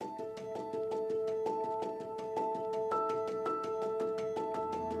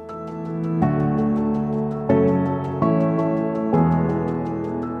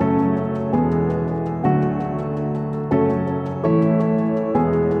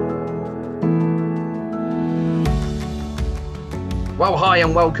Well, hi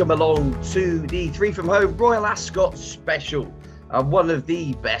and welcome along to the Three From Home Royal Ascot special. One of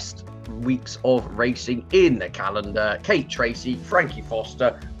the best weeks of racing in the calendar. Kate, Tracey, Frankie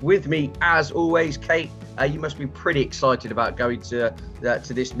Foster with me as always. Kate, you must be pretty excited about going to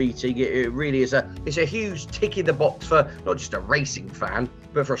this meeting. It really is it's a huge tick in the box for not just a racing fan,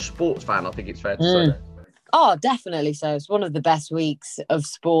 but for a sports fan, I think it's fair to say. Oh, definitely so. It's one of the best weeks of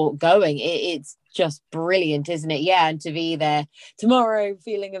sport going. It's just brilliant, isn't it? Yeah, and to be there tomorrow,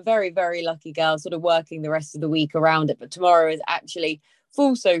 feeling a very, very lucky girl, sort of working the rest of the week around it. But tomorrow is actually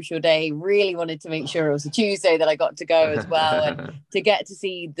full social day. Really wanted to make sure it was a Tuesday that I got to go as well. And to get to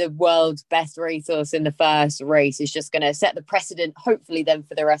see the world's best racehorse in the first race is just going to set the precedent, hopefully, then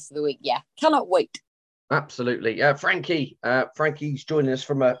for the rest of the week. Yeah, cannot wait. Absolutely. Frankie's joining us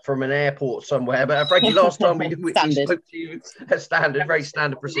from an airport somewhere. But Frankie, last time we spoke to you, very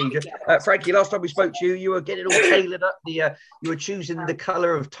standard procedure. Frankie, last time we spoke to you, you were getting all tailored up. You were choosing the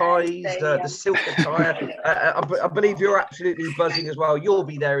colour of ties, the silk attire. I believe you're absolutely buzzing as well. You'll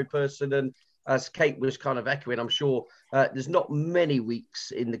be there in person. And as Kate was kind of echoing, I'm sure there's not many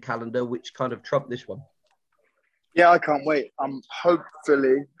weeks in the calendar which kind of trump this one. Yeah, I can't wait. I'm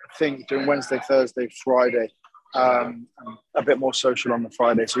hopefully doing Wednesday, Thursday, Friday, a bit more social on the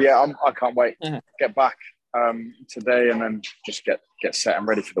Friday. So yeah, I can't wait. Get back today and then just get set and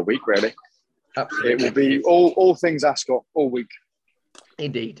ready for the week. Really, absolutely. It will be all things Ascot all week.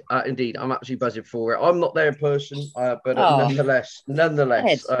 Indeed. I'm actually buzzing for it. I'm not there in person, but nonetheless,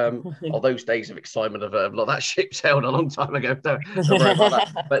 all those days of excitement of that ship sailed a long time ago. Don't worry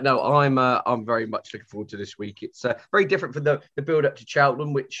about that. But no, I'm very much looking forward to this week. It's very different from the build up to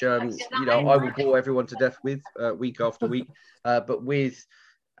Cheltenham, which I will bore everyone to death with week after week. But with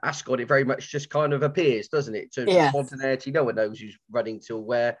Ascot, it very much just kind of appears, doesn't it? To spontaneity. No one knows who's running till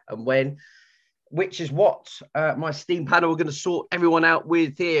where and when. Which is what my esteemed panel are going to sort everyone out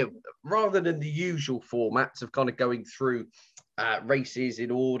with here, rather than the usual formats of kind of going through races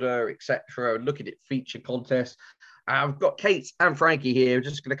in order, etc., and looking at feature contests. I've got Kate and Frankie here,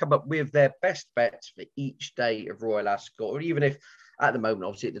 just going to come up with their best bets for each day of Royal Ascot, or even if at the moment,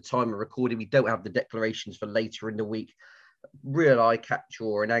 obviously at the time of recording, we don't have the declarations for later in the week. Real eye catch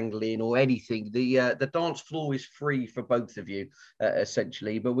or an angling or anything, the dance floor is free for both of you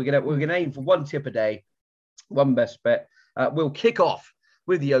essentially, but we're gonna aim for one tip a day, one best bet. We'll kick off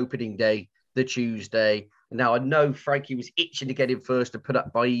with the opening day, the Tuesday. Now I know Frankie was itching to get in first to put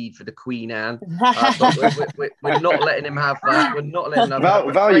up by Eve for the Queen Anne, but we're not letting him have that. We're not letting him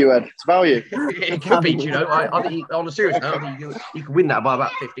have value, Ed. It's value. It could be, I think on a serious note, I think you can win that by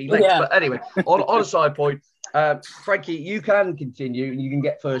about 15 lengths. Yeah. But anyway, on a side point, Frankie, you can continue and you can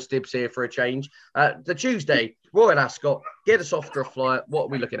get first dibs here for a change. The Tuesday, Royal Ascot, get us off to a flyer. What are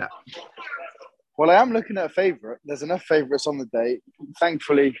we looking at? Well, I am looking at a favourite. There's enough favourites on the day.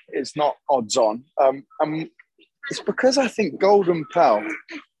 Thankfully, it's not odds on. It's because I think Golden Pal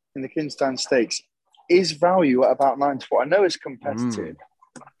in the Kingston Stakes is value at about 9-4. I know it's competitive,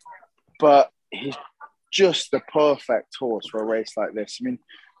 but he's just the perfect horse for a race like this. I mean,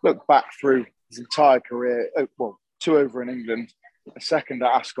 look back through his entire career, 2 over in England, a second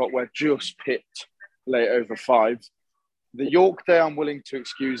at Ascot where just pipped late over 5. The York Day, I'm willing to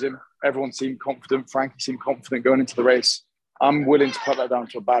excuse him. Everyone seemed confident. Frankie seemed confident going into the race. I'm willing to put that down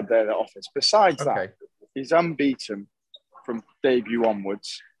to a bad day at the office. Besides that, he's unbeaten from debut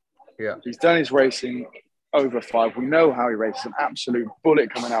onwards. Yeah, he's done his racing over 5. We know how he races, an absolute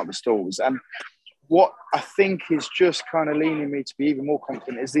bullet coming out of the stalls. And what I think is just kind of leaning me to be even more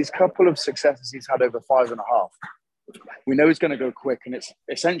confident is these couple of successes he's had over 5.5. We know he's going to go quick, and it's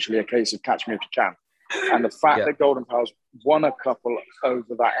essentially a case of catch me if you can. And the fact that Golden Pal's won a couple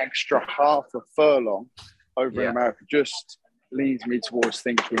over that extra half a furlong over in America just leads me towards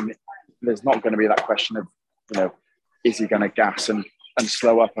thinking there's not going to be that question of, is he going to gas and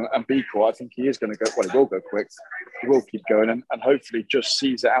slow up and be cool? I think he is going to go, he will go quick. He will keep going and hopefully just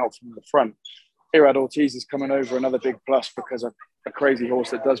seize it out from the front. Irad Ortiz is coming over, another big plus because of a crazy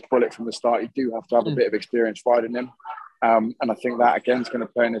horse that does bullet from the start. You do have to have a bit of experience riding him. And I think that, again, is going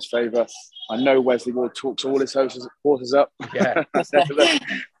to play in his favour. I know Wesley Ward talks all his horses up. Yeah.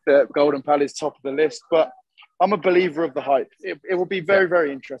 The Golden Pal is top of the list. But I'm a believer of the hype. It will be very,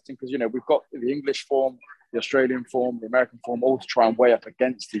 very interesting because, we've got the English form, the Australian form, the American form, all to try and weigh up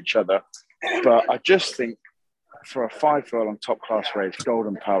against each other. But I just think for a 5 furlong top class race,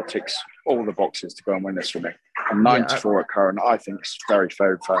 Golden Pal ticks all the boxes to go and win this for me. And 9-4 at current, I think is very,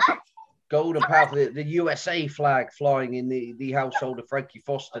 very fair. Golden Pal, the USA flag flying in the household of Frankie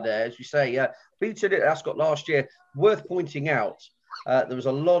Foster there. As you say, beaten at Ascot last year. Worth pointing out, There was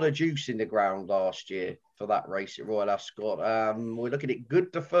a lot of juice in the ground last year for that race at Royal Ascot. We're looking at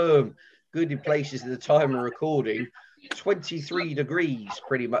good to firm, good in places at the time of recording. 23 degrees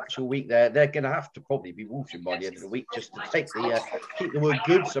pretty much all week there. They're going to have to probably be watering by the end of the week just to take the keep the word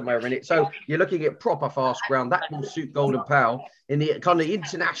good somewhere in it. So you're looking at proper fast ground. That will suit Golden Pal in the kind of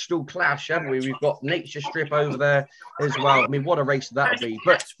international clash, haven't we? We've got Nature Strip over there as well. I mean, what a race that'll be.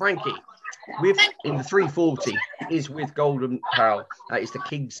 But Frankie, in the 340 is with Golden Pal. That is the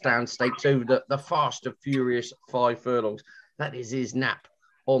Kingstown Stakes over the fast and furious 5 furlongs. That is his nap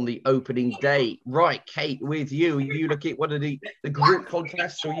on the opening day. Right, Kate, with you. Are you looking at one of the group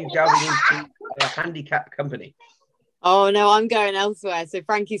contests, or are you going into a handicap company? Oh, no, I'm going elsewhere. So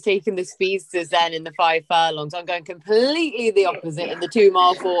Frankie's taking the speedsters then in the 5 furlongs. I'm going completely the opposite in the 2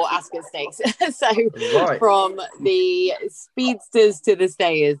 mile 4 Ascot Stakes. From the speedsters to the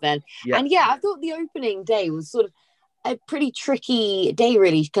stayers then. Yeah. And yeah, I thought the opening day was sort of a pretty tricky day,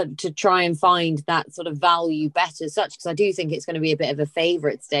 really, to try and find that sort of value bet as such, because I do think it's going to be a bit of a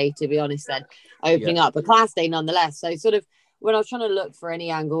favourites day, to be honest, then, opening up a class day nonetheless. So sort of when I was trying to look for any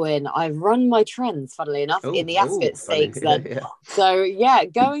angle in, I've run my trends, funnily enough, in the Ascot Stakes then. Yeah. So, yeah,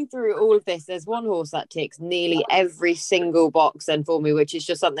 going through all of this, there's one horse that ticks nearly every single box then for me, which is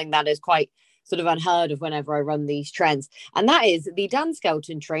just something that is quite sort of unheard of whenever I run these trends. And that is the Dan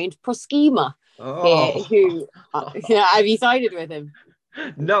Skelton trained Proschema. Have you sided with him?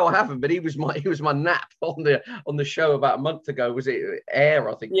 No, I haven't, but he was my nap on the show about a month ago. Was it Air,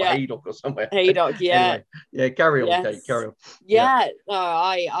 I think, Haydock or somewhere? Haydock, yeah. Anyway, carry on, Kate, carry on. Yeah,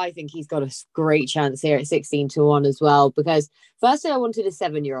 I think he's got a great chance here at 16-1 as well, because firstly, I wanted a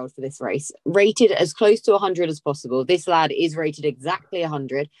 7-year-old for this race, rated as close to 100 as possible. This lad is rated exactly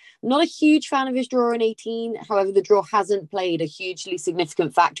 100. I'm not a huge fan of his draw in 18. However, the draw hasn't played a hugely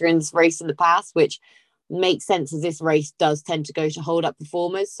significant factor in this race in the past, which makes sense as this race does tend to go to hold up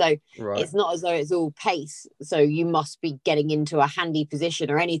performers. So It's not as though it's all pace. So you must be getting into a handy position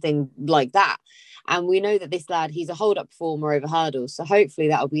or anything like that. And we know that this lad, he's a hold up performer over hurdles. So hopefully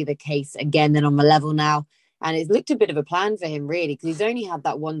that'll be the case again then on the level now. And it's looked a bit of a plan for him, really, because he's only had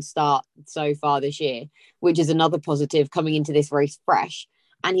that one start so far this year, which is another positive coming into this race fresh.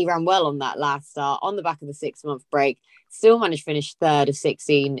 And he ran well on that last start on the back of the 6-month break. Still managed to finish 3rd of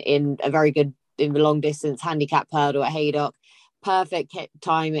 16 in a very good, in the long distance handicap hurdle at Haydock. Perfect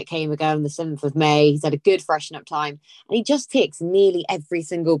time it came ago on the 7th of May. He's had a good freshen up time, and he just ticks nearly every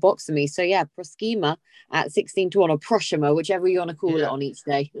single box for me. So yeah, Proschema at 16-1, or Proschema, whichever you want to call it on each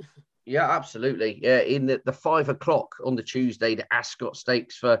day. Yeah, absolutely. Yeah, in the 5 o'clock on the Tuesday, the Ascot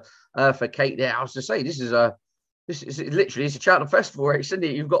Stakes for Kate there. I was to say, this is literally it's a Cheltenham Festival race, isn't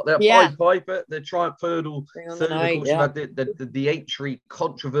it? You've got the Pied Piper, the Triumph Hurdle, third, of course, you had the entry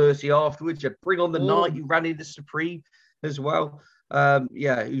controversy afterwards. You bring on the night, you ran in the Supreme as well.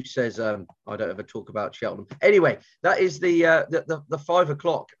 Who says I don't ever talk about Cheltenham? Anyway, that is the 5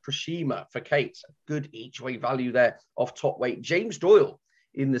 o'clock Proschema for Kate. Good each way value there off top weight. James Doyle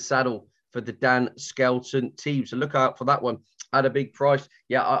in the saddle for the Dan Skelton team. So look out for that one at a big price.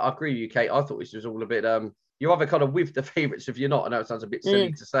 Yeah, I agree with you, Kate. I thought this was all a bit you're either kind of with the favourites if you're not. I know it sounds a bit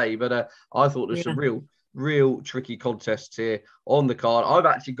silly to say, but I thought there's some real tricky contests here on the card. I've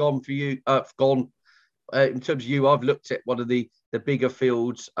actually gone for you. In terms of you, I've looked at one of the bigger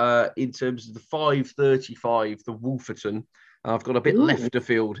fields in terms of the 5:35, the Wolferton. I've got a bit left of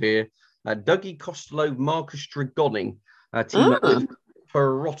field here. Dougie Costello, Marcus Tregoning, team up with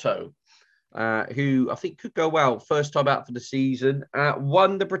Perotto, who I think could go well. First time out for the season.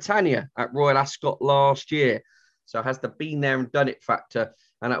 Won the Britannia at Royal Ascot last year. So has the been there and done it factor.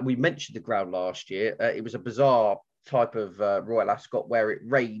 And we mentioned the ground last year. It was a bizarre type of Royal Ascot where it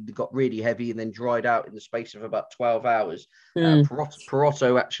rained, got really heavy and then dried out in the space of about 12 hours.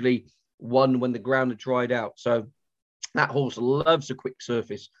 Perotto actually won when the ground had dried out. So that horse loves a quick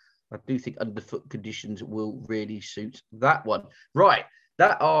surface. I do think underfoot conditions will really suit that one. Right.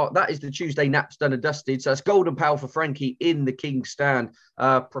 That is the Tuesday naps done and dusted. So it's Golden Pal for Frankie in the King's Stand.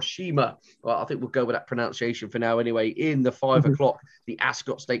 Proschema, well, I think we'll go with that pronunciation for now anyway. In the 5 o'clock, the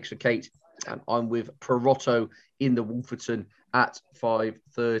Ascot Stakes for Kate. And I'm with Perotto in the Wolferton at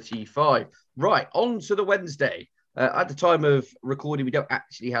 5:35. Right, on to the Wednesday. At the time of recording, we don't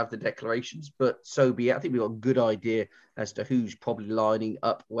actually have the declarations, but so be it. I think we've got a good idea as to who's probably lining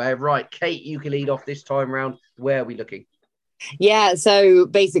up where. Right, Kate, you can lead off this time round. Where are we looking? Yeah, so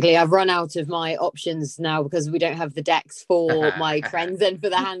basically I've run out of my options now because we don't have the decks for my trends and for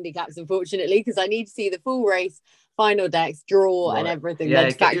the handicaps, unfortunately, because I need to see the full race, final decks, draw and everything,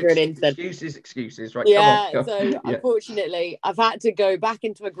 then factor it into them. Excuses, right? Yeah, come on. Unfortunately, I've had to go back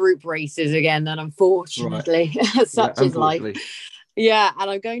into my group races again, then unfortunately, such is life. Yeah, and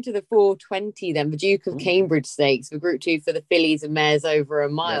I'm going to the 4:20 then, the Duke of Cambridge Stakes for Group 2 for the fillies and mares over a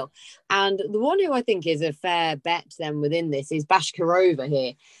mile. Yeah. And the one who I think is a fair bet then within this is Bashkarova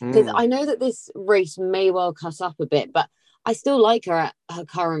here. Because I know that this race may well cut up a bit, but I still like her at her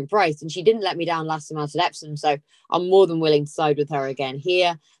current price. And she didn't let me down last time out at Epsom, so I'm more than willing to side with her again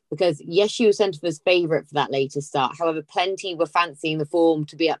here. Because, yes, she was sent as favourite for that later start. However, plenty were fancying the form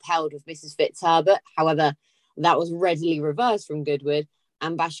to be upheld with Mrs. Fitzherbert. However, that was readily reversed from Goodwood,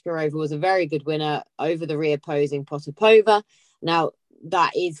 and Bashkarova was a very good winner over the reopposing Potapova. Now,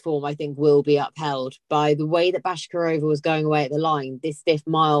 that is form I think will be upheld by the way that Bashkarova was going away at the line. This stiff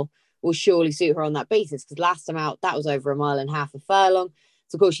mile will surely suit her on that basis, because last time out, that was over a mile and a half a furlong.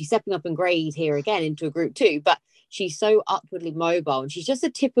 So, of course, she's stepping up in grade here again into a Group 2, but she's so upwardly mobile, and she's just a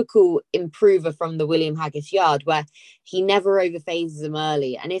typical improver from the William Haggis yard, where he never overphases them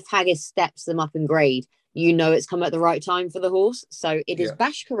early. And if Haggis steps them up in grade, you know it's come at the right time for the horse. So it is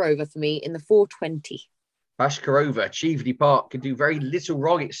Bashkarova for me in the 4:20. Bashkarova, Cheveley Park, can do very little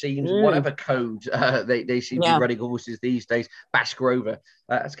wrong, it seems, whatever code they seem to be running horses these days. Bashkarova,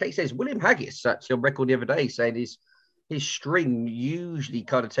 as Kate says, William Haggis actually on record the other day saying his string usually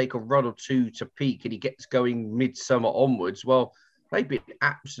kind of take a run or two to peak and he gets going midsummer onwards. Well, they've been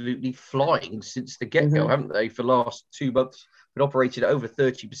absolutely flying since the get-go, haven't they, for the last 2 months? Been operated at over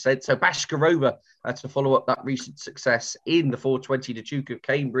 30%. So Bashkarova to follow up that recent success in the 4:20 to Duke of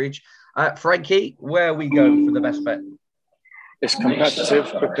Cambridge. Frankie, where we go for the best bet? It's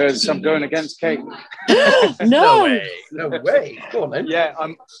competitive because I'm going against Kate. No way. Go on then. Yeah,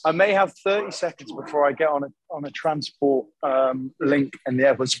 I may have 30 seconds before I get on a transport link in the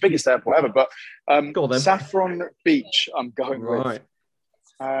airport. It's the biggest airport ever, but go on then. Saffron Beach I'm going with.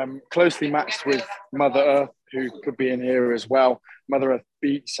 Closely matched with Mother Earth, who could be in here as well. Mother Earth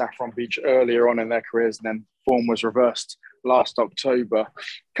beat Saffron Beach earlier on in their careers, and then form was reversed last October. A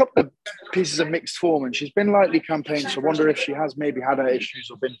couple of pieces of mixed form, and she's been lightly campaigned, so I wonder if she has maybe had her issues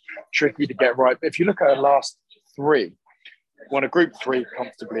or been tricky to get right. But if you look at her last 3, won a Group 3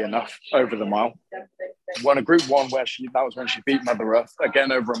 comfortably enough over the mile, won a Group 1 that was when she beat Mother Earth,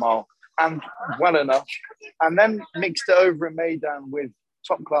 again over a mile, and well enough, and then mixed it over in Maidan with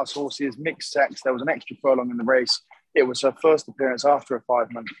top-class horses, mixed sex. There was an extra furlong in the race. It was her first appearance after a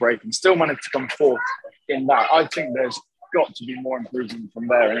 5-month break and still managed to come fourth in that. I think there's got to be more improvement from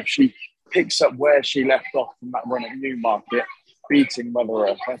there. And if she picks up where she left off from that run at Newmarket, beating Mother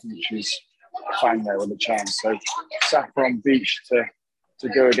Earth, I think she's fine there with a chance. So Saffron Beach to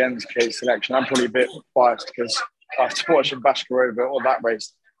go against Kate's selection. I'm probably a bit biased because after watching Bashkarova or that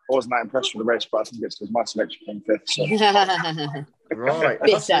race, I wasn't that impressed with the race, but I think it's because my selection came 5th. So. Right.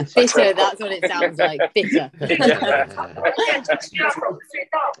 Bitter, that's what it sounds like. Bitter.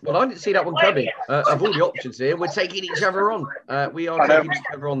 Well, I didn't see that one coming. Of all the options here, we're taking each other on. We are taking each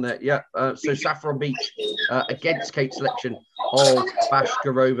other on there. Yeah. So Saffron Beach against Kate's selection of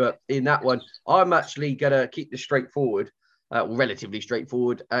Bashkarova in that one. I'm actually going to keep this straightforward, relatively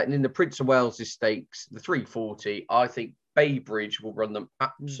straightforward. And in the Prince of Wales stakes, the 340, I think Baybridge will run them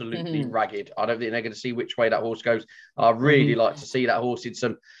absolutely ragged. I don't think they're going to see which way that horse goes. I really like to see that horse in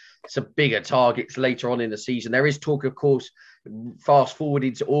some bigger targets later on in the season. There is talk, of course, fast forward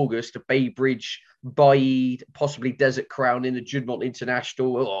into August, Baybridge, Bide, possibly Desert Crown in the Juddmonte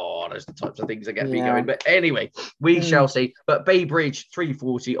International. Oh, those are the types of things that get me going. But anyway, we shall see. But Baybridge,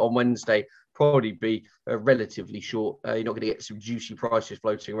 340 on Wednesday, probably be relatively short. You're not going to get some juicy prices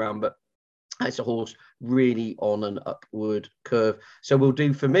floating around, but it's a horse really on an upward curve. So we'll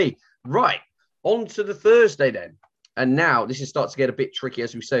do for me. Right, on to the Thursday then. And now this starts to get a bit tricky,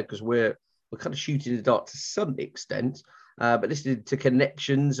 as we said, because we're kind of shooting in the dark to some extent. But listening to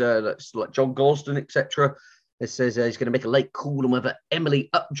connections, like John Gosden, etc. It says he's going to make a late call on whether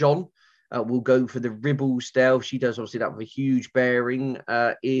Emily Upjohn will go for the Ribblesdale. She does obviously that with a huge bearing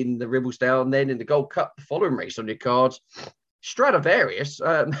in the Ribblesdale. And then in the Gold Cup, the following race on your cards, Stradivarius.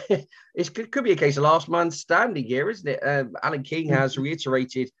 It could be a case of last man standing here, isn't it? Alan King has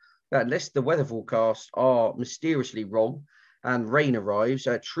reiterated that unless the weather forecasts are mysteriously wrong and rain arrives,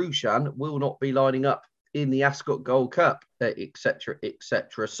 Trushan will not be lining up in the Ascot Gold Cup, etc.,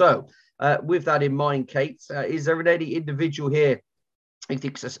 etc. So, with that in mind, Kate, is there any individual here who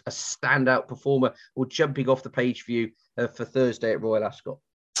thinks a standout performer or jumping off the page for you for Thursday at Royal Ascot?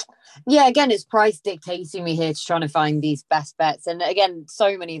 Yeah, again, it's price dictating me here to trying to find these best bets. And again,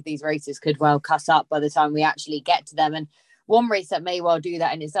 so many of these races could well cut up by the time we actually get to them. And one race that may well do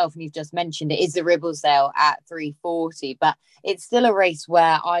that in itself, and you've just mentioned it, is the Ribblesdale at 340. But it's still a race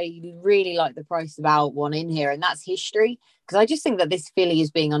where I really like the price about one in here, and that's History. Because I just think that this filly is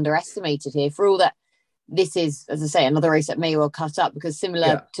being underestimated here for all that this is, as I say, another race that may well cut up, because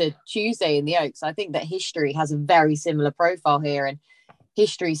similar to Tuesday in the Oaks, I think that History has a very similar profile here, and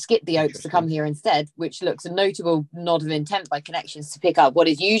History skipped the Oaks to come here instead, which looks a notable nod of intent by Connections to pick up what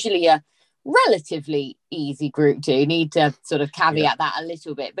is usually a relatively easy Group 2. Need to sort of caveat that a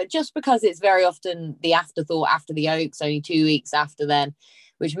little bit, but just because it's very often the afterthought after the Oaks, only 2 weeks after then,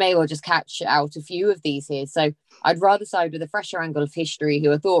 which may well just catch out a few of these here. So I'd rather side with a fresher angle of History,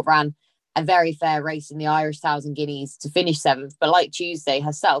 who I thought ran a very fair race in the Irish 1,000 Guineas to finish 7th, but like Tuesday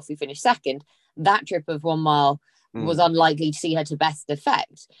herself, who finished 2nd, that trip of 1 mile was unlikely to see her to best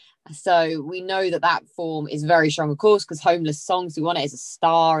effect. So we know that form is very strong, of course, because Homeless Songs, who won it, is a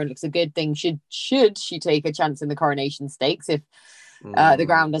star and looks a good thing. Should she take a chance in the Coronation Stakes if the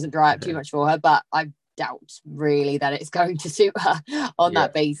ground doesn't dry up too much for her? But I doubt really that it's going to suit her on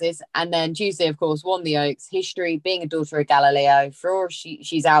that basis. And then Tuesday, of course, won the Oaks. History, being a daughter of Galileo, for all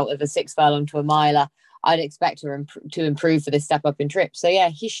she's out of a 6 furlong to a miler, I'd expect her to improve for this step up in trip. So yeah,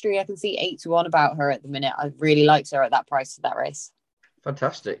 History, I can see 8-1 about her at the minute. I really liked her at that price for that race.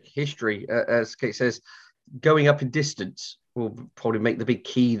 Fantastic. History, as Kate says, going up in distance will probably make the big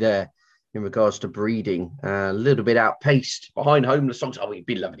key there in regards to breeding. A little bit outpaced behind Homeless Songs. Oh, it'd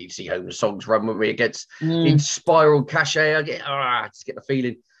be lovely to see Homeless Songs run with me against Inspiral Cachet. I just get the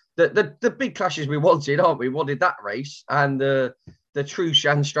feeling that the big clashes we wanted, aren't we? We wanted that race and the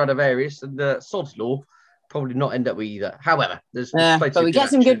Trushan Stradivarius and the Sod's Law probably not end up with either. However, there's plenty but we get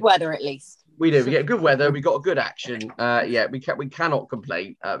some good weather at least. We do. We get good weather. We got a good action. We cannot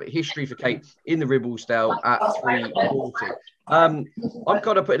complain. History for Kate in the Ribblesdale at 340. I'm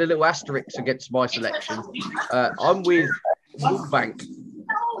kind of putting a little asterisk against my selection. I'm with Woolbank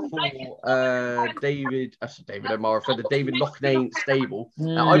for David O'Mara for the David Loughnane stable.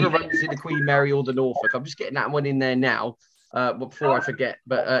 Either runs in the Queen Mary or the Norfolk. I'm just getting that one in there now. Before I forget,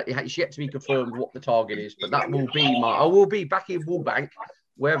 but it's yet to be confirmed what the target is. But that will be I will be back in Woolbank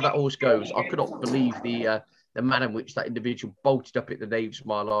wherever that horse goes. I could not believe the manner in which that individual bolted up at the Naves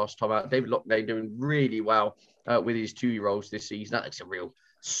Mile last time out. David Loughnane doing really well with his 2-year-olds this season. That looks a real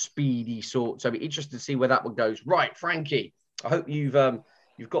speedy sort. So I'll be interested to see where that one goes. Right, Frankie, I hope you've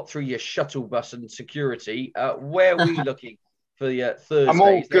got through your shuttle bus and security. Where are we looking for the Thursday? I'm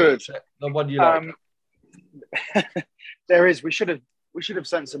all good. The one you like? There is. We should have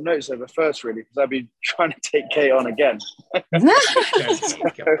sent some notes over first, really, because I've been trying to take Kate on again. Stop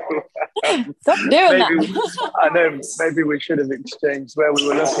doing that. I know. Maybe we should have exchanged where we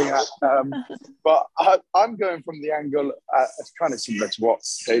were looking at. But I'm going from the angle. It's kind of similar to what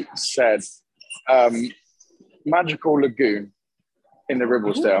Kate said. Magical Lagoon in the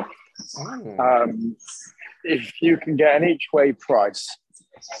Ribblesdale. If you can get an each way price,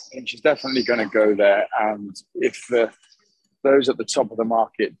 and she's definitely going to go there. And if those at the top of the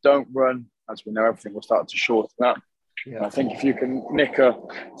market don't run, as we know, everything will start to shorten up. Yeah. I think if you can nick a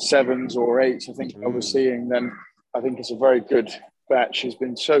 7s or 8s, I think I was seeing, then I think it's a very good bet. She's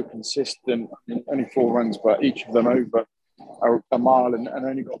been so consistent, only 4 runs, but each of them over a mile and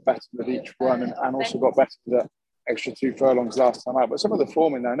only got better with each run and also got better with the extra 2 furlongs last time out. But some of the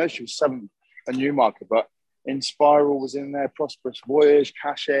form in there, I know she was 7th a Newmarket, but Inspiral was in there, Prosperous Voyage,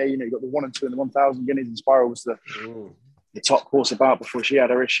 Cachet, you got the 1 and 2 in the 1,000 Guineas. Inspiral was the top horse about before she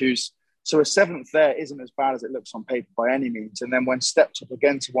had her issues. So a 7th there isn't as bad as it looks on paper by any means. And then when stepped up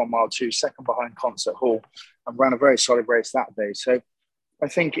again to 1 mile 2, second behind Concert Hall, and ran a very solid race that day. So I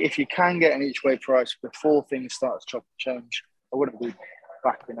think if you can get an each way price before things start to chop and change, I wouldn't be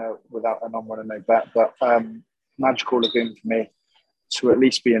backing out without a non-winner no bet. But Magical Lagoon for me to at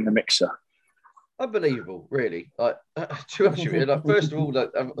least be in the mixer. Unbelievable, really. To be honest with you, first of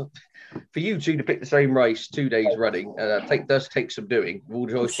all, for you two to pick the same race 2 days running, does take some doing.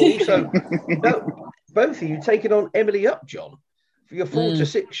 Also, both of you taking on Emily Upjohn for your 4 to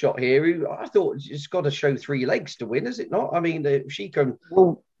 6 shot here. Who I thought it's got to show 3 legs to win, is it not? I mean, she can.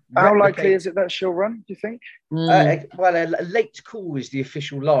 Well, how likely is it that she'll run, do you think? Well, a late call is the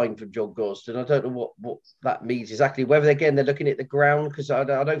official line from John Gosden. I don't know what that means exactly. Whether, again, they're looking at the ground, because I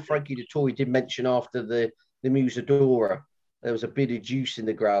know Frankie Dettori did mention after the Musadora, there was a bit of juice in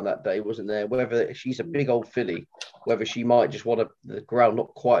the ground that day, wasn't there? Whether she's a big old filly, whether she might just want the ground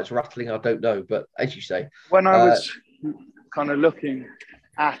not quite as rattling, I don't know. But as you say. When I was kind of looking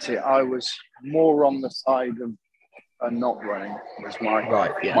at it, I was more on the side of not running was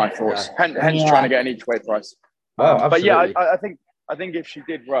my thoughts. Hence trying to get an each way price. But yeah, I think if she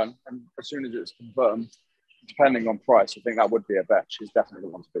did run, and as soon as it's confirmed, depending on price, I think that would be a bet. She's definitely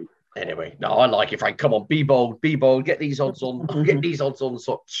the one to beat. Anyway, no, I like it, Frank. Come on, be bold, get these odds on,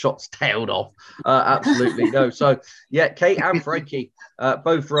 shots tailed off. Absolutely no. So yeah, Kate and Frankie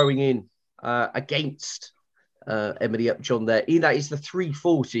both rowing in against Emily Upjohn there. That is the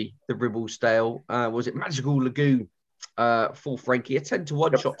 340, the Ribblesdale. Was it Magical Lagoon for Frankie? A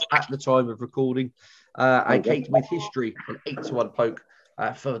 10-1 shot at the time of recording. And Kate with History, an 8-1 poke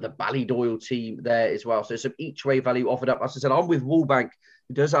for the Ballydoyle team there as well. So some each way value offered up. As I said, I'm with Wallbank,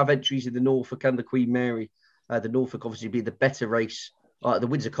 who does have entries in the Norfolk and the Queen Mary. The Norfolk obviously being the better race. The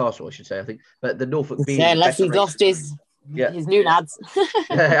Windsor Castle, I should say, I think. But the Norfolk being unless he's lost his new lads.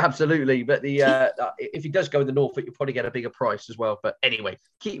 Yeah, absolutely. But if he does go in the Norfolk, you'll probably get a bigger price as well. But anyway,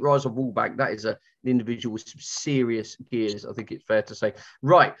 keep your eyes on Wallbank. That is an individual with some serious gears, I think it's fair to say.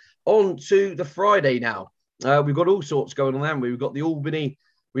 Right, on to the Friday now. We've got all sorts going on, haven't we? We've got the Albany,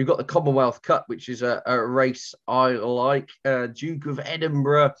 we've got the Commonwealth Cup, which is a race I like. Duke of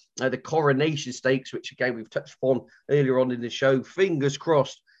Edinburgh, the Coronation Stakes, which again we've touched upon earlier on in the show. Fingers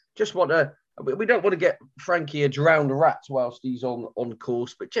crossed. Just want to. We don't want to get Frankie a drowned rat whilst he's on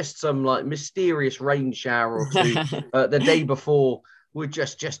course, but just some like mysterious rain shower or two the day before would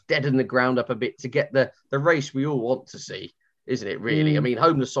just deaden the ground up a bit to get the race we all want to see, isn't it, really? I mean,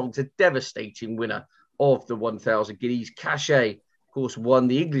 Homeless Song's a devastating winner of the 1,000 guineas. Cachet, of course, won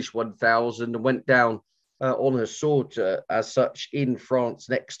the English 1,000 and went down on her sword as such in France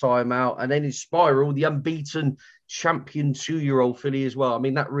next time out. And then in Spiral, the unbeaten champion 2-year-old filly as well. I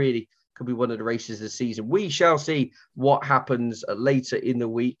mean, that really could be one of the races of the season. We shall see what happens later in the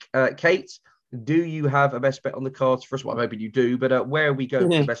week. Kate, do you have a best bet on the cards? First of all, I'm hoping you do, but where are we going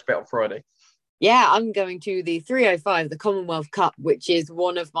for the best bet on Friday? Yeah, I'm going to the 305, the Commonwealth Cup, which is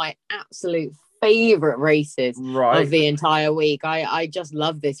one of my absolute favourite races of the entire week. I just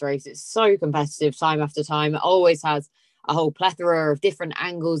love this race. It's so competitive time after time. It always has a whole plethora of different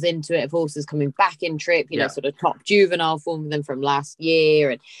angles into it, of horses coming back in trip, you know, sort of top juvenile form of them from last year,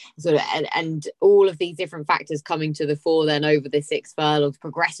 and sort of and all of these different factors coming to the fore then over the 6 furlongs,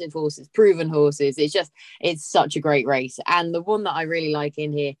 progressive horses, proven horses. It's such a great race. And the one that I really like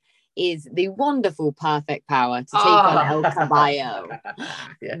in here is the wonderful Perfect Power to take on El Caballo.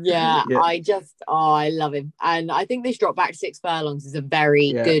 I love him. And I think this drop back 6 furlongs is a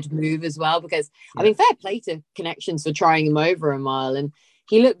very good move as well, because I mean, fair play to Connections for trying him over a mile, and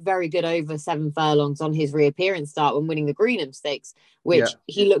he looked very good over 7 furlongs on his reappearance start when winning the Greenham Stakes, which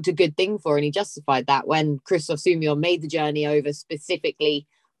he looked a good thing for, and he justified that when Christophe Soumillon made the journey over specifically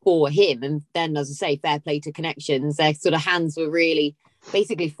for him. And then, as I say, fair play to Connections. Their sort of hands were really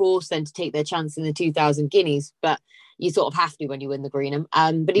basically forced them to take their chance in the 2,000 guineas, but you sort of have to when you win the Greenham.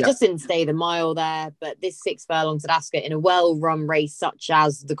 But he just didn't stay the mile there. But this 6 furlongs at Ascot in a well-run race such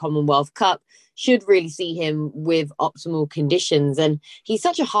as the Commonwealth Cup should really see him with optimal conditions. And he's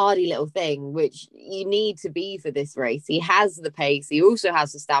such a hardy little thing, which you need to be for this race. He has the pace. He also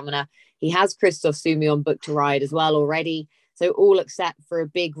has the stamina. He has Christophe Soumillon booked to ride as well already. So all except for a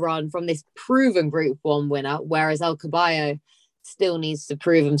big run from this proven Group 1 winner, whereas El Caballo still needs to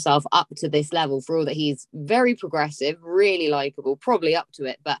prove himself up to this level, for all that he's very progressive, really likable, probably up to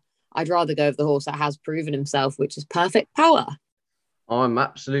it. But I'd rather go with the horse that has proven himself, which is Perfect Power. I'm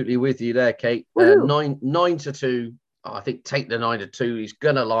absolutely with you there, Kate. 9-2. I think take the 9-2. He's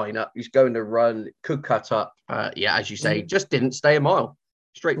going to line up. He's going to run. Could cut up. As you say, just didn't stay a mile.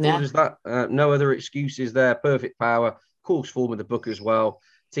 Straightforward as that. No other excuses there. Perfect Power. Course form of the book as well.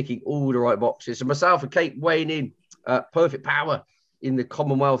 Ticking all the right boxes. So myself and Kate weighing in. Perfect Power in the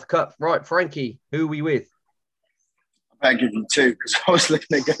Commonwealth Cup. Right, Frankie, who are we with? I better give you 2 because I was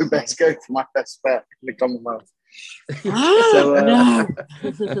looking at Go for my best bet in the Commonwealth. No.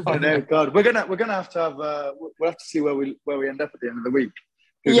 Oh no, God, we're gonna have to we'll have to see where we end up at the end of the week.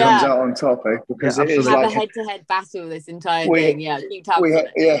 Who comes out on top? Because it is like a head-to-head battle. This entire thing, keep tabs.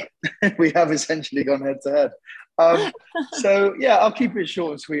 We have essentially gone head-to-head. So I'll keep it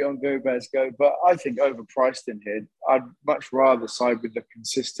short and sweet on Go Bears Go, but I think overpriced in here. I'd much rather side with the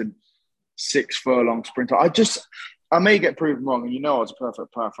consistent 6 furlong sprinter. I may get proven wrong, and I was a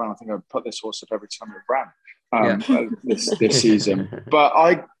Perfect Power fan. I think I'd put this horse up every time it ran this season. But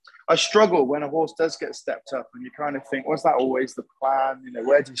I struggle when a horse does get stepped up, and you kind of think, was that always the plan?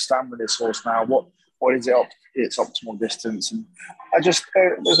 Where do you stand with this horse now? What is its optimal distance? And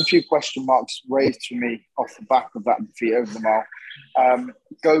there's a few question marks raised for me off the back of that defeat over the mile.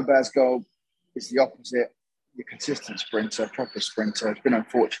 Go Bears Go is the opposite. Your consistent sprinter, proper sprinter. It's been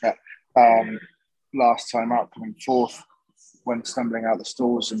unfortunate last time out, coming 4th when stumbling out the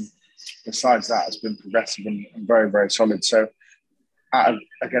stalls, and besides that, it's been progressive and very, very solid. So,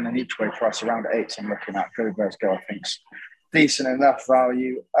 again, an each way price around 8, I'm looking at Go Bears Go. I think's decent enough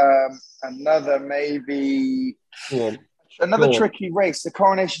value. Another tricky race, the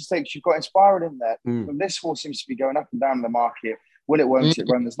Coronation Stakes. You've got Inspired in there. But this horse seems to be going up and down the market. Will it, won't it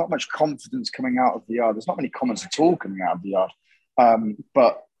run? There's not much confidence coming out of the yard. There's not many comments at all coming out of the yard.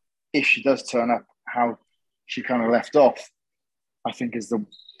 But if she does turn up, how she kind of left off, I think is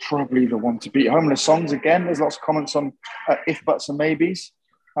probably the one to beat. Homeless Songs, again, there's lots of comments on if, buts and maybes.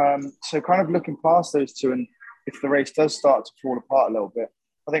 So kind of looking past those two, and if the race does start to fall apart a little bit,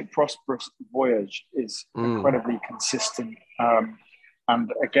 I think Prosperous Voyage is incredibly consistent,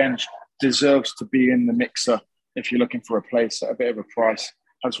 and again deserves to be in the mixer if you're looking for a place at a bit of a price.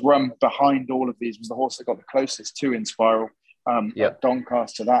 Has run behind all of these, was the horse that got the closest to Inspiral at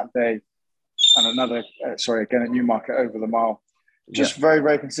Doncaster that day, and another again at Newmarket over the mile. Just very,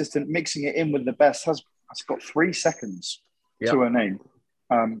 very consistent, mixing it in with the best. Has got 3 seconds to her name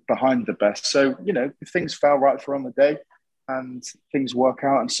behind the best. So, if things fell right for her on the day and things work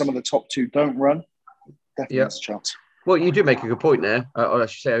out and some of the top two don't run, definitely has a chance. Well, you do make a good point there. I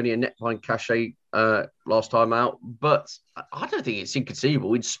should say only a net behind Cachet last time out, but I don't think it's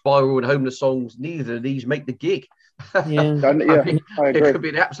inconceivable. Inspiral and Homeless Songs, neither of these make the gig. I agree. It could be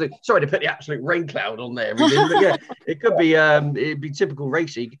an absolute. Sorry to put the absolute rain cloud on there, but it could be. It'd be typical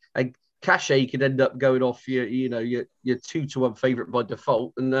racing, and Cachet could end up going off your 2-1 favourite by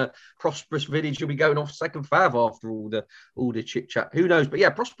default, and Prosperous Village will be going off second fav after all the chit chat. Who knows? But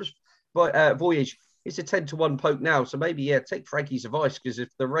yeah, Prosperous Voyage. It's a 10-1 poke now, so maybe take Frankie's advice, because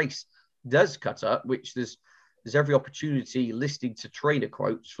if the race does cut up, which there's every opportunity listening to trainer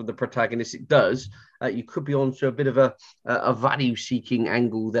quotes from the protagonist, it does. You could be onto a bit of a value-seeking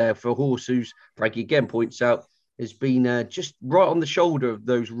angle there for a horse who's, Frankie again points out, has been just right on the shoulder of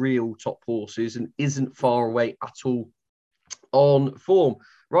those real top horses and isn't far away at all on form.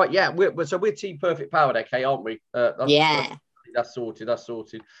 Right, yeah, we're Team Perfect Power there, Kay, aren't we? That's sorted.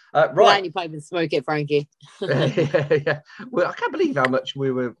 Right. Why don't you pipe and smoke it, Frankie? yeah. Well, I can't believe how much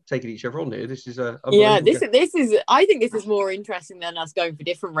we were taking each other on here. This is this is. I think this is more interesting than us going for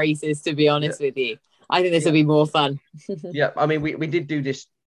different races. To be honest with you, I think this will be more fun. I mean, we did do this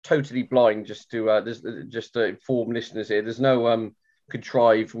totally blind, just to inform listeners here. There's no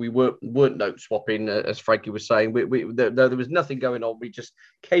contrived. We weren't note swapping, as Frankie was saying. There was nothing going on. We just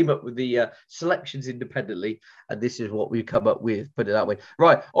came up with the selections independently, and this is what we've come up with. Put it that way.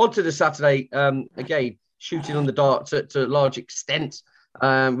 Right, on to the Saturday. Again, shooting on the dart to a large extent.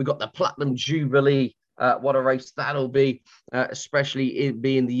 We've got the Platinum Jubilee. What a race that'll be, especially it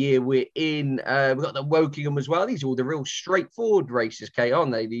being the year we're in. We've got the Wokingham as well. These are all the real straightforward races, Kate,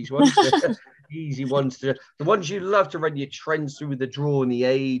 aren't they? These ones, easy ones the ones you love to run your trends through with the draw and the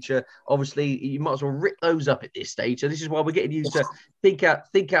age. Obviously, you might as well rip those up at this stage. So this is why we're getting you to think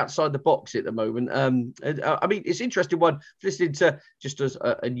outside the box at the moment. I mean, it's an interesting one. Listening to just as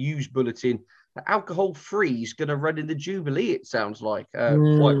a news bulletin. Alcohol free is going to run in the Jubilee. It sounds like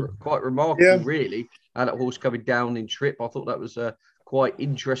quite remarkable, really. And that horse coming down in trip, I thought that was quite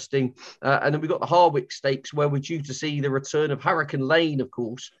interesting. And then we got the Harwick Stakes, where we're due to see the return of Hurricane Lane, of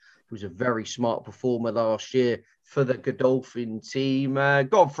course, who was a very smart performer last year for the Godolphin team.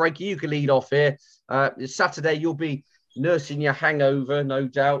 Go on, Frankie, you can lead off here. Saturday, you'll be nursing your hangover, no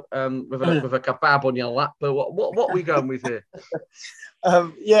doubt, with a kebab on your lap. But what are we going with here? I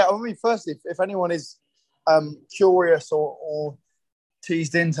mean, firstly, if anyone is curious or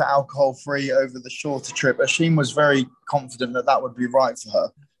teased into alcohol-free over the shorter trip, Ashim was very confident that would be right for her.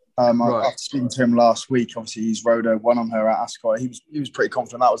 After speaking to him last week, obviously he's rode a one on her at Ascot. He was pretty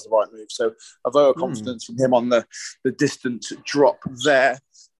confident that was the right move. So a vote of confidence from him on the distance drop there.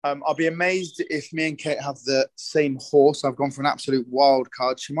 I'll be amazed if me and Kate have the same horse. I've gone for an absolute wild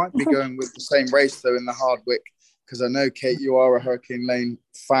card. She might be going with the same race, though, in the Hardwick, because I know, Kate, you are a Hurricane Lane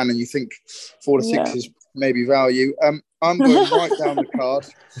fan and you think 4 to 6 is maybe value. I'm going right down the card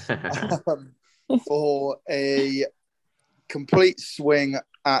for a complete swing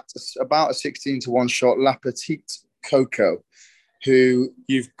at about a 16-1 shot, La Petite Coco, who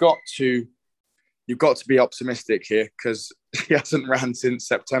you've got to be optimistic here, because she hasn't ran since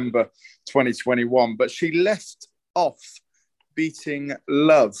September 2021, but she left off beating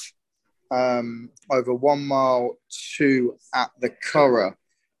Love over 1 mile 2 at the Curragh,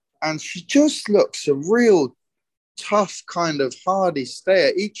 and she just looks a real tough kind of hardy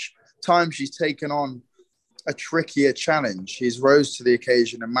stayer. Each time she's taken on a trickier challenge, she's rose to the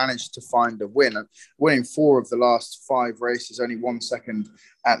occasion and managed to find a win, and winning 4 of the last 5 races, only 1 second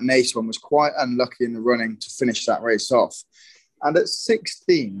at Nace, one was quite unlucky in the running to finish that race off. And at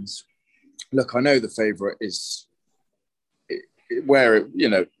 16s, look, I know the favourite is where,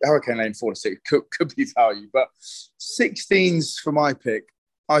 Hurricane Lane 4 to 6 could be value, but 16s for my pick,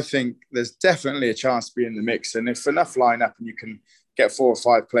 I think there's definitely a chance to be in the mix. And if enough line up and you can get 4 or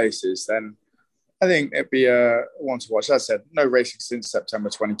 5 places, then I think it'd be a one to watch. As I said, no racing since September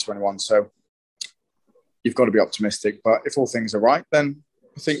 2021, so you've got to be optimistic. But if all things are right, then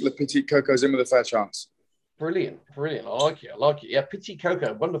I think Le Petit Coco's in with a fair chance. Brilliant. I like it. Yeah, Petit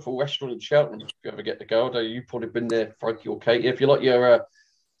Coco, wonderful restaurant in Cheltenham. If you ever get to go, you've probably been there, Frankie or Kate. If you like your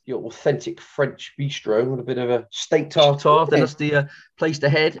authentic French bistro and a bit of a steak tartare, then that's the place to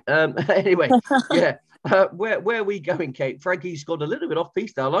head. Anyway, yeah. Where are we going, Kate? Frankie's got a little bit off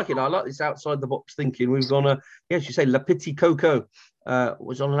piece there. I like it. I like this outside the box thinking. We've gone, as you say, Le Petit Coco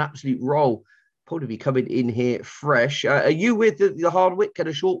was on an absolute roll. Probably be coming in here fresh. Are you with the Hardwick and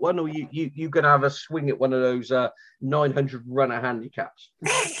a short one, or you going to have a swing at one of those 900 runner handicaps?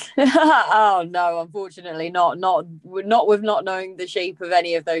 Oh no, unfortunately not with not knowing the shape of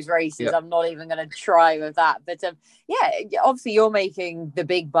any of those races. Yep. I'm not even going to try with that. But obviously you're making the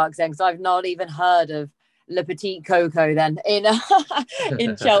big bucks then, because I've not even heard of Le Petit Coco then in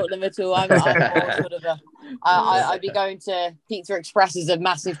Cheltenham at all. I'm more sort of I'd be going to Pizza Express as a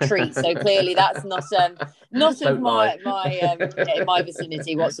massive treat. So clearly that's not in my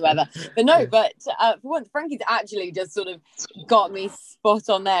vicinity whatsoever. But for once, Frankie's actually just sort of got me spot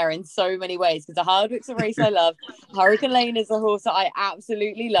on there in so many ways, because the Hardwick's a race I love. Hurricane Lane is a horse that I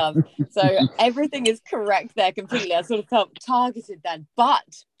absolutely love. So everything is correct there completely. I sort of felt targeted then, but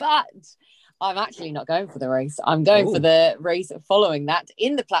I'm actually not going for the race. I'm going for the race following that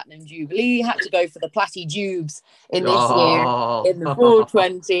in the Platinum Jubilee. Had to go for the Platty Jubes in this year in the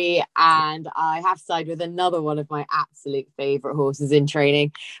 420. And I have sided with another one of my absolute favourite horses in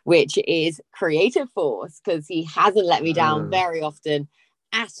training, which is Creative Force, because he hasn't let me down very often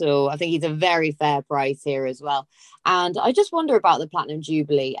at all. I think he's a very fair price here as well. And I just wonder about the Platinum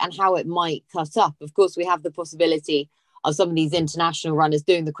Jubilee and how it might cut up. Of course, we have the possibility of some of these international runners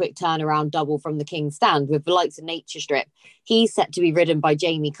doing the quick turnaround double from the King's Stand with the likes of Nature Strip. He's set to be ridden by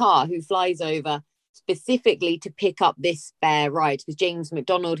Jamie Carr, who flies over specifically to pick up this spare ride, because James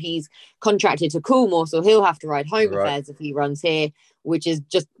McDonald, he's contracted to Coolmore, so he'll have to ride home affairs if he runs here, which is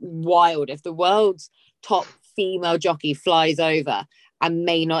just wild. If the world's top female jockey flies over and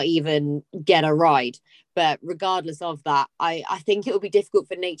may not even get a ride. But regardless of that, I think it will be difficult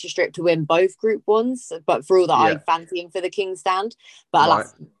for Nature Strip to win both Group 1s, but for all that, I fancy him for the King's Stand. But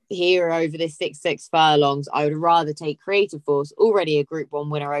alas, here over this 6 furlongs, I would rather take Creative Force, already a Group 1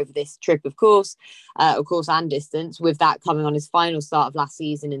 winner over this trip, of course and distance, with that coming on his final start of last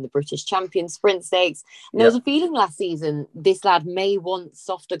season in the British Champion Sprint Stakes. And there was a feeling last season this lad may want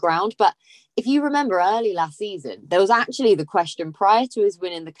softer ground, but if you remember early last season, there was actually the question prior to his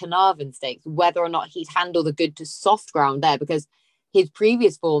win in the Carnarvon Stakes whether or not he'd handle the good to soft ground there, because his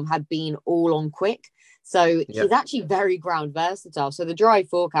previous form had been all on quick. So he's actually very ground versatile. So the dry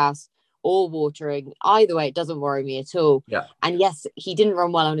forecast, all watering, either way, it doesn't worry me at all. Yeah. And yes, he didn't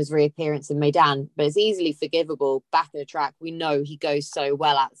run well on his reappearance in Maidan, but it's easily forgivable. Back of the track, we know he goes so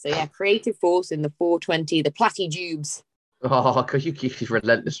well at. So yeah, Creative Force in the 420, the Platty Jubes. Oh, because you keep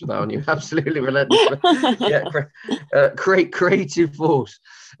relentless with that, aren't you? Absolutely relentless. Creative Force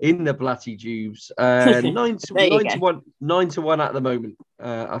in the Platty Jubes. 9 to 1 at the moment.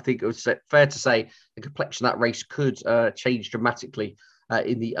 I think it was fair to say the complexion of that race could change dramatically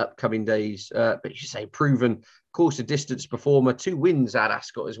in the upcoming days. But you say proven course of distance performer, 2 wins at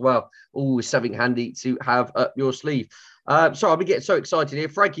Ascot as well. Always something handy to have up your sleeve. So I'll be getting so excited here.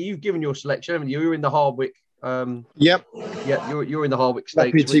 Frankie, you've given your selection, haven't you? You're in the Hardwick. Yep. Yeah, you're in the Hardwick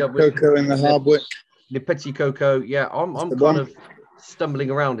Stakes. Le Petit Coco in the Hardwick. Le Petit Coco. Yeah, I'm kind of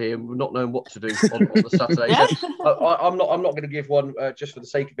stumbling around here, not knowing what to do on the Saturday. So I'm not going to give one just for the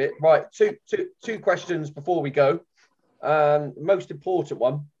sake of it. Right, two questions before we go. Most important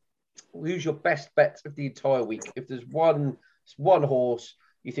one: who's your best bet of the entire week? If there's one horse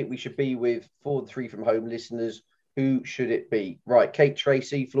you think we should be with for the 3 from home listeners, who should it be? Right, Kate,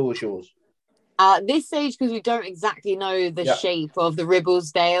 Tracey, floor is yours. At this stage, because we don't exactly know the shape of the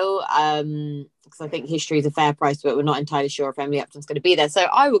Ribblesdale, because I think history is a fair price, but we're not entirely sure if Emily Upton's going to be there. So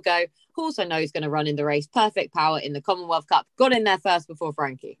I will go. Horse I know is going to run in the race. Perfect Power in the Commonwealth Cup. Got in there first before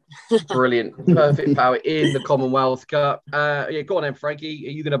Frankie. Brilliant. Perfect Power in the Commonwealth Cup. Go on then, Frankie.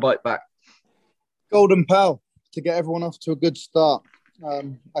 Are you going to bite back? Golden Pal to get everyone off to a good start.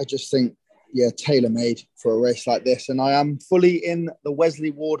 I just think, tailor-made for a race like this, and I am fully in the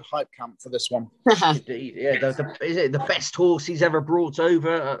Wesley Ward hype camp for this one. Indeed, is it the best horse he's ever brought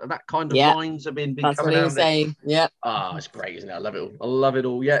over? That kind of lines have been That's coming what he out. was saying. Yeah. It's great, isn't it? I love it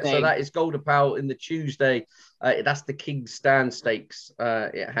all. Yeah. Same. So that is Golden Pal in the Tuesday. That's the King's Stand Stakes.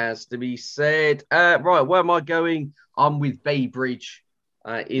 It has to be said. Right, where am I going? I'm with Baybridge.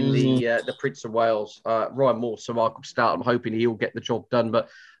 In the Prince of Wales, Ryan Moore, Sir Michael Stout. I'm hoping he'll get the job done, but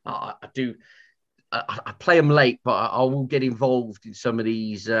I do. I play them late, but I will get involved in some of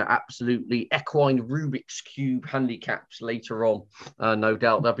these absolutely equine Rubik's Cube handicaps later on. No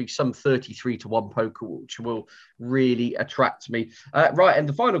doubt there'll be some 33-1 poker, which will really attract me. Right, and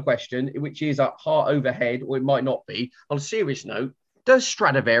the final question, which is a heart overhead, or it might not be. On a serious note, does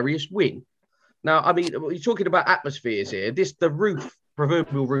Stradivarius win? Now, I mean, you're talking about atmospheres here. The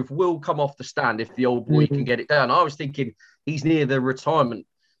proverbial roof, will come off the stand if the old boy can get it down. I was thinking he's near the retirement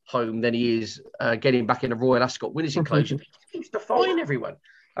home than he is getting back in a Royal Ascot winners enclosure. He keeps defying everyone.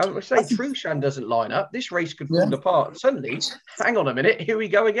 I say Trushan doesn't line up. This race could fall apart. Suddenly, hang on a minute, here we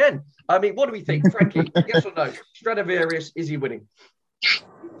go again. I mean, what do we think, Frankie? Yes or no? Stradivarius, is he winning?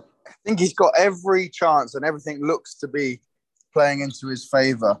 I think he's got every chance, and everything looks to be playing into his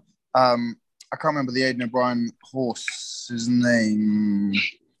favour. I can't remember the Aidan O'Brien horse's name.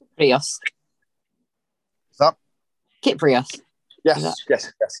 Rios. What's that? Kiprios. Yes.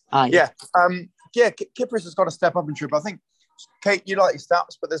 Kiprios has got to step up in troop. I think, Kate, you like your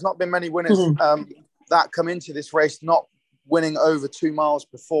stats, but there's not been many winners that come into this race not winning over 2 miles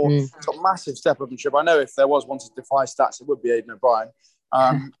before. It's got a massive step up in troop. I know if there was one to defy stats, it would be Aidan O'Brien.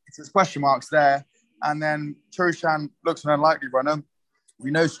 There's question marks there. And then Trushan looks an unlikely runner. We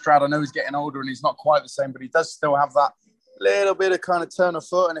know Strad, I know he's getting older and he's not quite the same, but he does still have that little bit of kind of turn of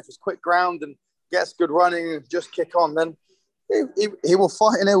foot. And if it's quick ground and gets good running and just kick on, then he will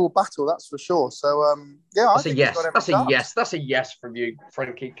fight and he will battle, that's for sure. So, that's a yes. That's a yes from you,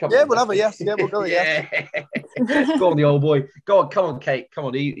 Frankie. Come on. We'll have a yes. Yeah, we'll go with yes. Go on, the old boy. Go on, come on, Kate. Come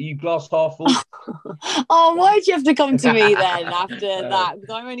on. Are you glass half full? Oh, why'd you have to come to me then after that?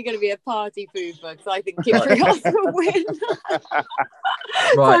 Because I'm only going to be a party pooper because I think Kiprios will win.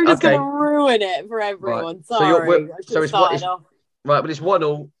 So I'm just going to ruin it for everyone. Right. Sorry. So it's right, but it's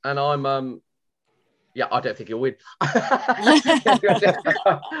 1-1, and I'm yeah, I don't think he'll win. I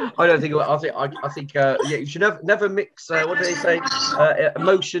don't think. I think. You should never mix. What do they say?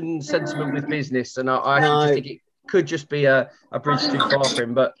 Emotion, sentiment with business. And I actually just think it could just be a bridge too far for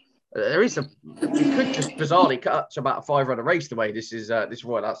him. But it could just bizarrely cut to about a 5-runner race the way this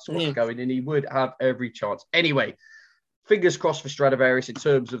Royal Ascot going, and he would have every chance. Anyway, fingers crossed for Stradivarius in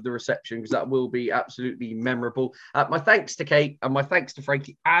terms of the reception, because that will be absolutely memorable. My thanks to Kate and my thanks to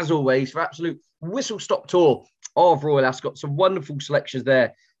Frankie, as always, for absolute whistle-stop tour of Royal Ascot. Some wonderful selections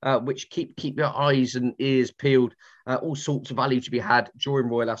there, which keep your eyes and ears peeled. All sorts of value to be had during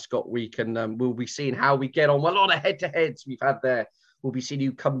Royal Ascot week, and we'll be seeing how we get on. Well, a lot of head-to-heads we've had there. We'll be seeing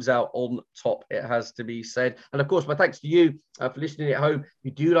who comes out on top, it has to be said. And, of course, my thanks to you for listening at home. If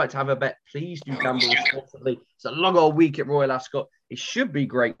you do like to have a bet, please do gamble responsibly. It's a long old week at Royal Ascot. It should be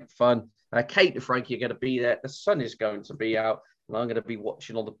great fun. Kate and Frankie are going to be there. The sun is going to be out, and I'm going to be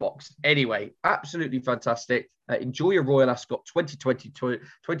watching on the box. Anyway, absolutely fantastic. Enjoy your Royal Ascot 2022.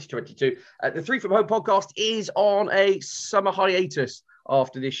 The Three From Home podcast is on a summer hiatus.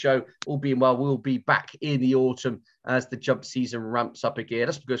 After this show, all being well, we'll be back in the autumn as the jump season ramps up again.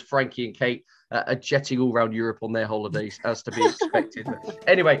 That's because Frankie and Kate are jetting all around Europe on their holidays, as to be expected.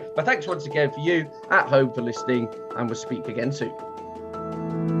 Anyway, but thanks once again for you at home for listening, and we'll speak again soon.